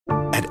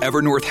At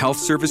Evernorth Health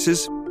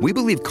Services, we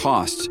believe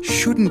costs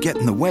shouldn't get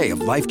in the way of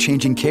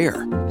life-changing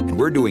care, and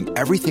we're doing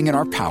everything in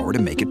our power to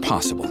make it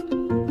possible.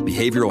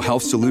 Behavioral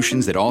health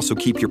solutions that also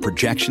keep your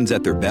projections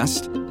at their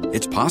best?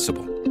 It's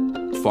possible.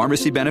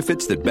 Pharmacy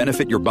benefits that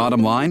benefit your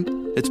bottom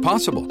line? It's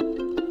possible.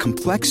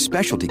 Complex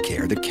specialty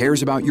care that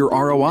cares about your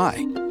ROI?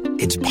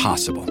 It's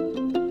possible.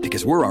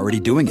 Because we're already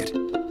doing it.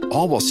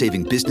 All while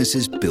saving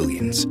businesses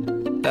billions.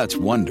 That's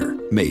Wonder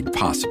made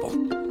possible.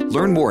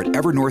 Learn more at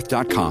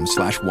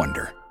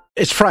evernorth.com/wonder.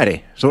 It's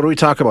Friday, so what do we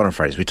talk about on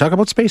Fridays? We talk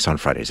about space on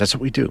Fridays. That's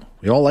what we do.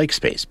 We all like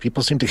space.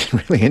 People seem to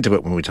get really into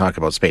it when we talk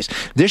about space.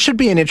 This should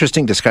be an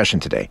interesting discussion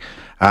today.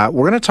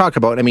 We're going to talk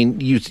about,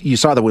 you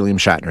saw the William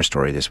Shatner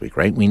story this week,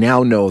 right? We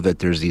now know that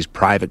there's these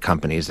private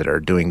companies that are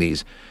doing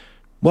these,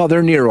 well,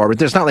 they're near orbit.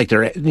 It's not like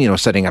they're,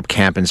 setting up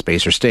camp in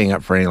space or staying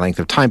up for any length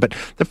of time. But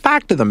the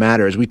fact of the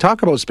matter is we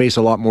talk about space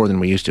a lot more than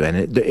we used to.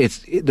 And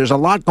there's a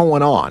lot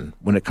going on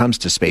when it comes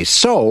to space.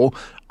 So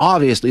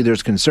obviously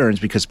there's concerns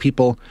because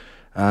people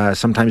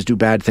sometimes do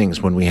bad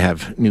things when we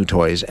have new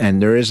toys.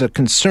 And there is a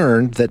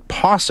concern that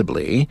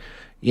possibly,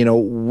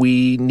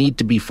 we need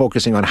to be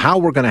focusing on how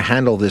we're going to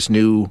handle this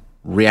new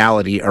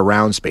reality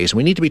around space.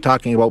 We need to be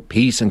talking about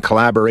peace and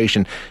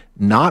collaboration,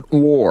 not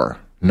war,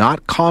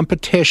 not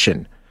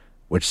competition,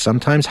 which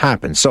sometimes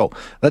happens. So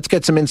let's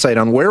get some insight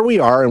on where we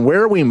are and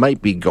where we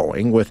might be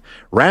going with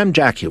Ram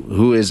Jackhu,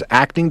 who is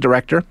acting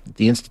director at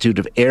the Institute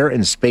of Air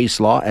and Space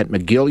Law at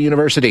McGill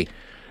University.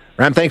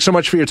 Ram, thanks so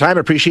much for your time. I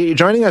appreciate you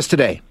joining us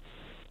today.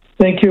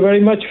 Thank you very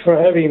much for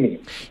having me.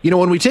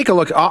 When we take a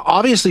look,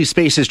 obviously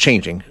space is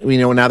changing.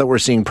 Now that we're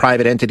seeing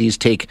private entities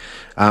take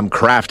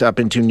craft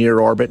up into near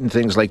orbit and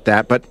things like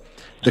that. But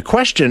the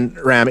question,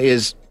 Ram,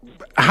 is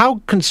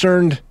how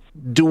concerned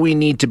do we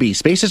need to be?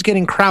 Space is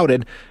getting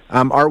crowded.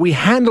 Are we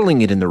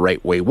handling it in the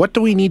right way? What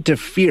do we need to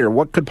fear?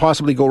 What could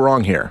possibly go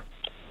wrong here?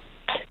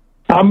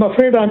 I'm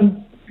afraid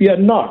we are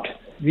not.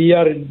 We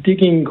are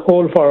digging a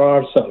hole for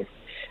ourselves.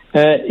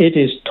 It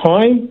is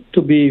time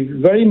to be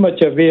very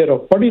much aware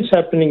of what is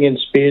happening in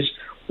space,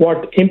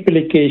 what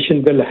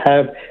implication will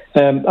have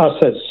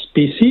us as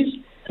species,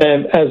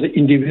 as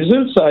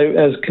individuals,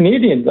 as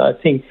Canadians. I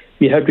think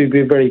we have to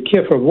be very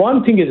careful.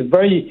 One thing is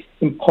very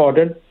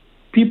important.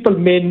 People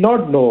may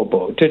not know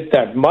about it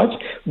that much.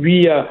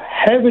 We are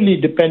heavily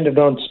dependent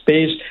on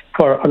space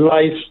for a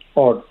life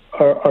or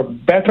a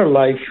better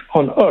life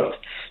on Earth.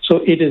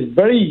 So it is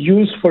very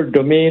useful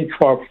domain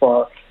for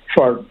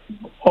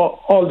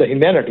all the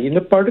humanity.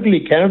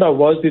 Particularly Canada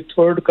was the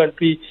third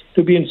country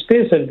to be in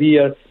space, and we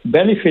are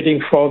benefiting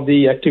from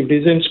the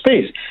activities in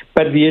space.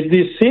 But at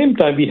the same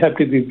time, we have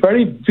to be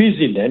very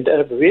vigilant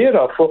and aware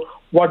of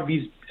what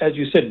as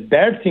you said,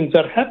 bad things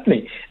are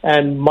happening.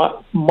 And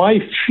my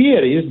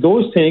fear is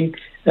those things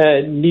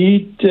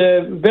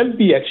will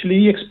be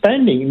actually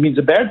expanding. It means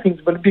the bad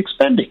things will be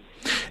expanding.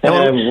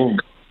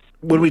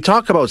 When we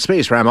talk about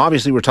space, Ram,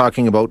 obviously we're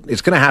talking about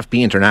it's going to have to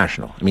be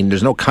international.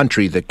 There's no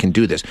country that can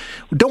do this.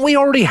 Don't we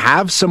already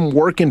have some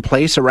work in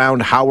place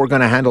around how we're going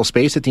to handle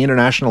space at the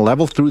international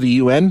level through the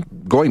UN,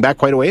 going back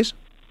quite a ways?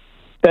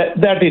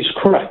 That is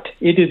correct.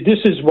 This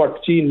is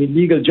what in the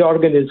legal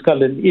jargon is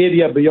called an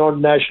area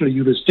beyond national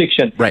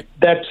jurisdiction. Right.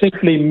 That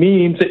simply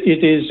means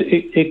it is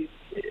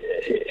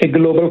a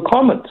global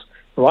commons,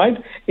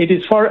 right? It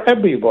is for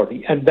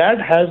everybody, and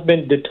that has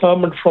been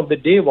determined from the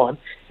day one,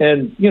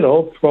 and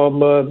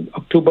from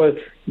October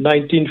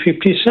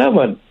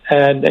 1957,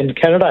 and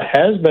Canada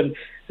has been,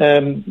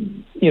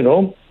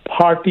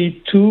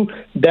 party to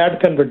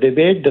that kind of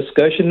debate,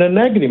 discussion, and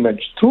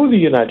agreements through the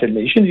United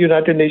Nations. The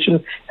United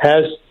Nations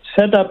has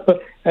set up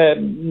a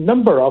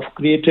number of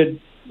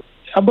created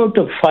about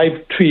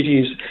 5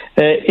 treaties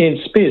in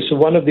space.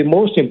 One of the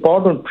most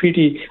important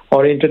treaty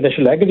or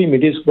international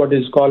agreement is what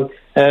is called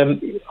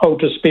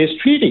Outer Space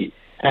Treaty,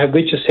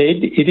 which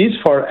said it is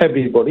for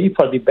everybody,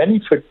 for the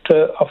benefit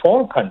of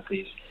all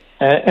countries.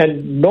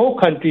 And no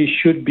country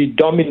should be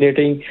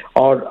dominating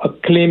or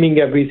claiming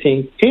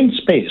everything in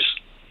space.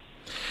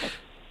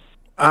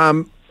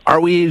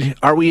 Are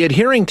we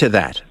adhering to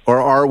that,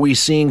 or are we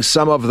seeing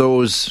some of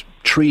those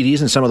treaties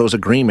and some of those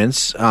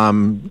agreements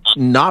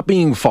not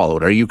being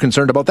followed? Are you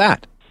concerned about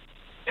that?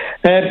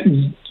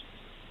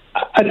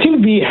 I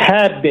think we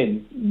have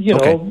been,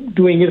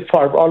 doing it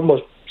for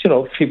almost,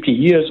 50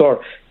 years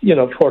or,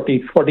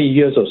 40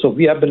 years or so.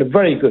 We have been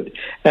very good.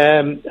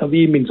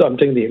 We mean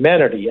something the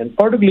humanity, and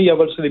particularly, I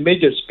would say, the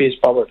major space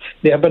powers,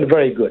 they have been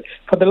very good.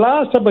 For the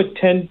last about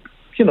 10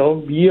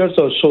 years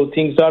or so,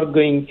 things are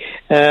going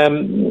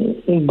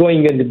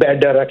in the bad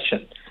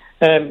direction.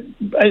 I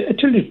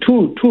tell you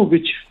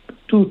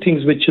two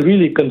things which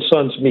really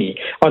concerns me,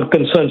 and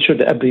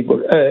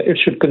it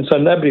should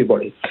concern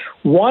everybody.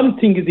 One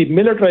thing is the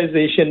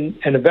militarization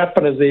and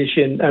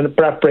weaponization and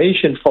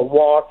preparation for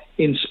war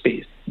in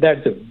space.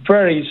 That's a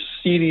very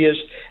serious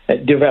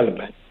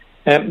development.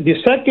 The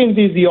second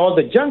is all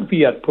the junk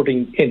we are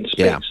putting in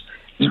space. Yeah.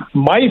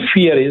 My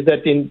fear is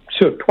that in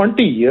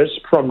 20 years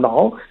from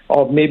now,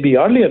 or maybe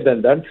earlier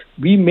than that,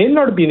 we may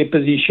not be in a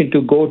position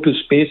to go to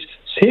space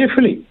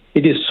safely.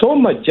 It is so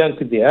much junk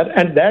there,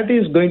 and that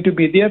is going to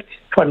be there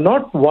for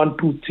not 1,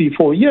 2, 3,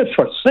 4 years,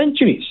 for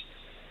centuries.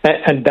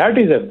 And that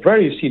is a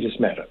very serious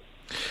matter.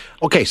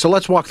 Okay, so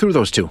let's walk through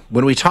those two.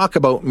 When we talk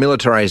about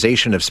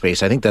militarization of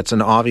space, I think that's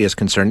an obvious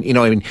concern.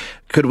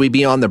 Could we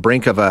be on the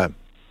brink of a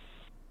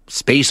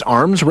space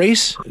arms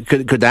race?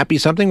 Could that be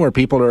something where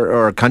people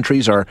or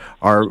countries are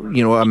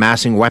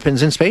amassing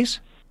weapons in space?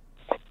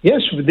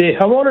 Yes, they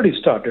have already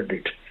started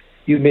it.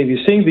 You may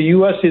be saying the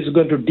U.S. is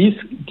going to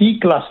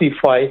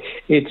declassify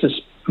its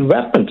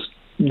weapons.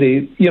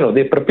 They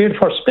prepared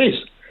for space.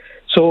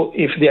 So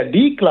if they are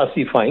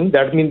declassifying,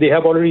 that means they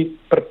have already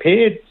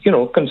prepared,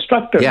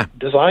 constructed,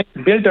 designed,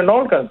 built, and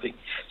all kinds of things.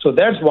 So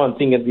that's one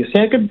thing. And the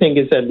second thing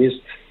is that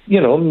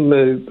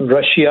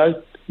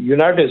Russia,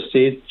 United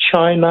States,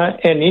 China,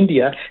 and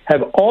India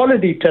have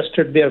already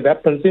tested their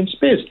weapons in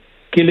space,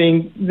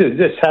 killing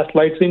the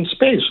satellites in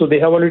space. So they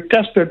have already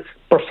tested,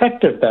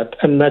 perfected that,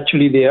 and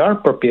naturally they are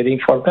preparing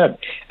for that.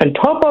 And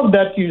top of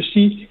that, you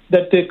see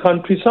that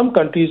some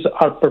countries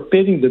are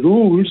preparing the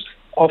rules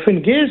of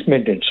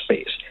engagement in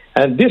space.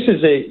 And this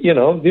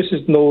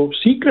is no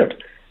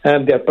secret.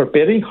 And they are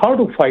preparing how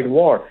to fight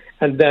war.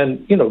 And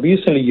then,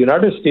 recently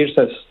United States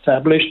has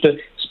established a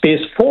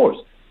Space Force.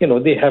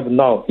 They have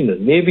now,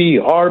 Navy,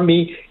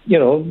 Army,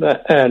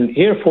 and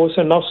Air Force,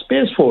 and now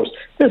Space Force.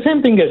 The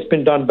same thing has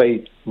been done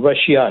by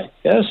Russia,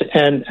 yes,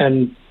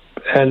 and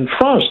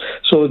France.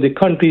 So the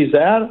countries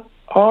are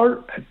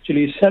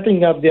actually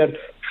setting up their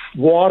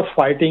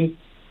war-fighting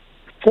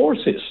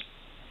forces.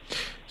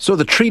 So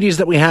the treaties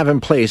that we have in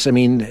place,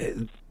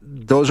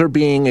 those are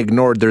being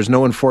ignored. There's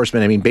no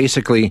enforcement.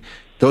 Basically,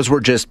 those were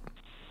just,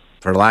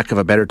 for lack of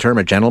a better term,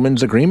 a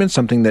gentleman's agreement,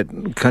 something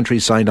that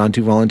countries signed on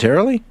to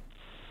voluntarily?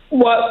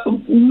 Well,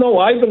 no,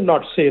 I will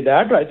not say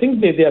that. I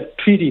think they are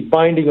treaty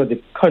binding on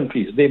the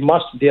countries. They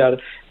are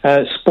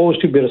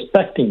supposed to be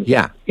respecting.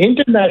 Yeah.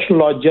 International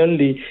law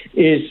generally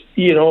is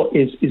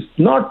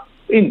not.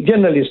 In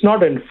general, it's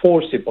not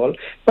enforceable.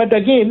 But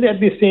again, at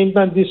the same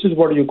time, this is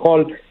what you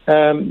call, is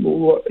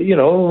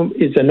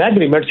an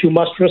agreement. You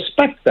must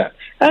respect that.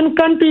 And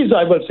countries,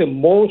 I will say,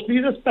 mostly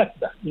respect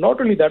that. Not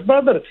only that, but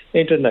other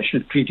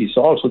international treaties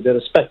also, they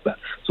respect that.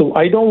 So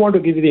I don't want to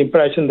give you the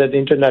impression that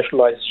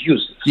international law is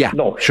useless. Yeah,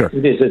 no, sure.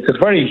 It is. It's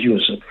very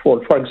useful.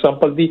 For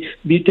example,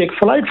 we take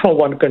flight from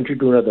one country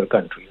to another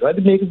country, right?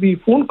 We make the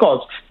phone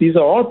calls. These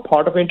are all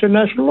part of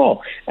international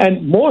law.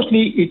 And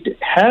mostly it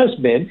has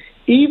been,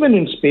 even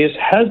in space,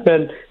 has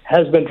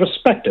been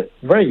respected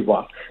very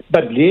well.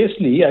 But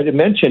lately, as I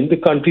mentioned, the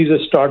countries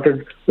have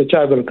started, which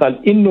I will call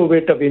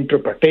innovative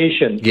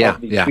interpretation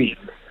of the treaty.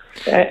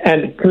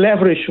 And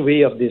cleverish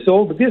way of this.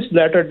 Oh, this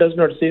letter does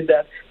not say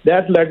that.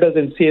 That letter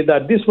doesn't say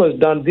that. This was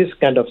done. This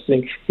kind of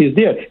thing is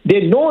there.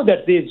 They know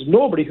that there's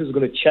nobody who's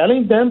going to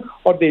challenge them,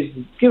 or they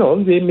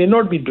may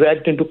not be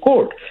dragged into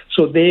court.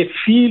 So they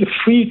feel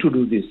free to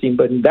do this thing.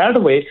 But in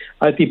that way,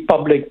 I think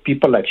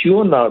people like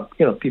you and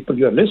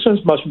your listeners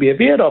must be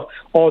aware of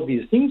all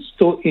these things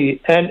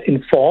and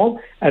inform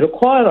and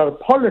require our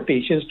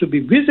politicians to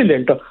be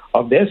vigilant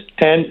of this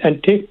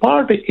and take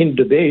part in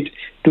debate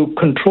to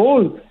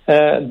control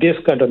this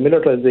kind of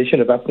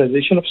militarization and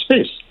weaponization of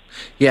space.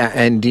 Yeah,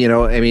 and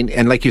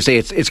and like you say,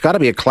 it's got to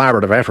be a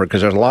collaborative effort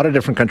because there's a lot of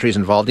different countries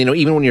involved.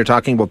 Even when you're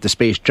talking about the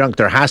space junk,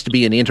 there has to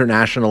be an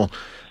international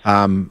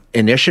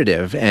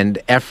initiative and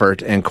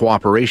effort and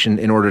cooperation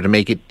in order to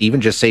make it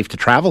even just safe to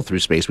travel through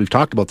space. We've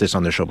talked about this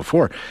on the show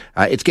before.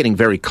 It's getting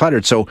very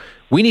cluttered, so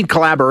we need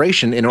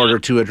collaboration in order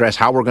to address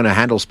how we're going to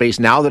handle space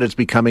now that it's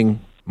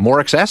becoming more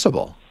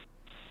accessible.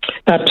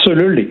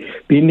 Absolutely.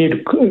 We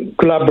need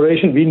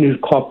collaboration, we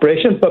need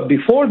cooperation, but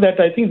before that,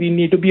 I think we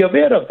need to be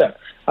aware of that.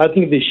 I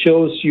think the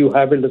shows you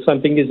have into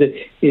something is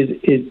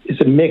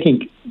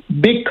making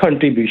big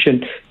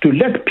contribution to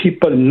let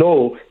people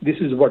know this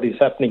is what is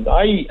happening.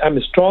 I am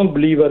a strong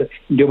believer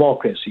in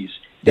democracies.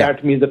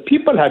 That means the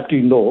people have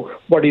to know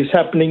what is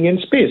happening in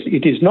space.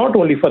 It is not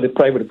only for the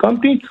private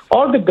company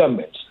or the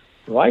governments,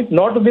 right?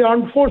 Not the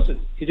armed forces.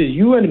 It is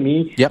you and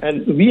me,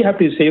 and we have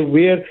to say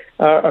where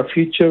our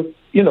future,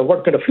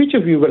 what kind of future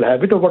we will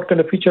have it, or what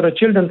kind of future our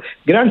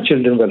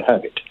grandchildren will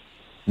have it.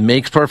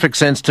 Makes perfect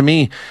sense to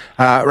me.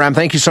 Ram,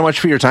 thank you so much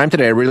for your time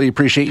today. I really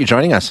appreciate you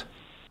joining us.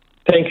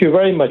 Thank you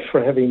very much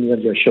for having me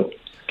on your show.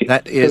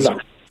 Okay.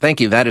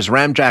 Thank you. That is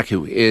Ram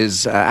Jakku,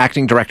 is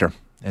acting director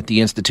at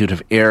the Institute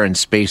of Air and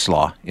Space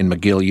Law in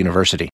McGill University.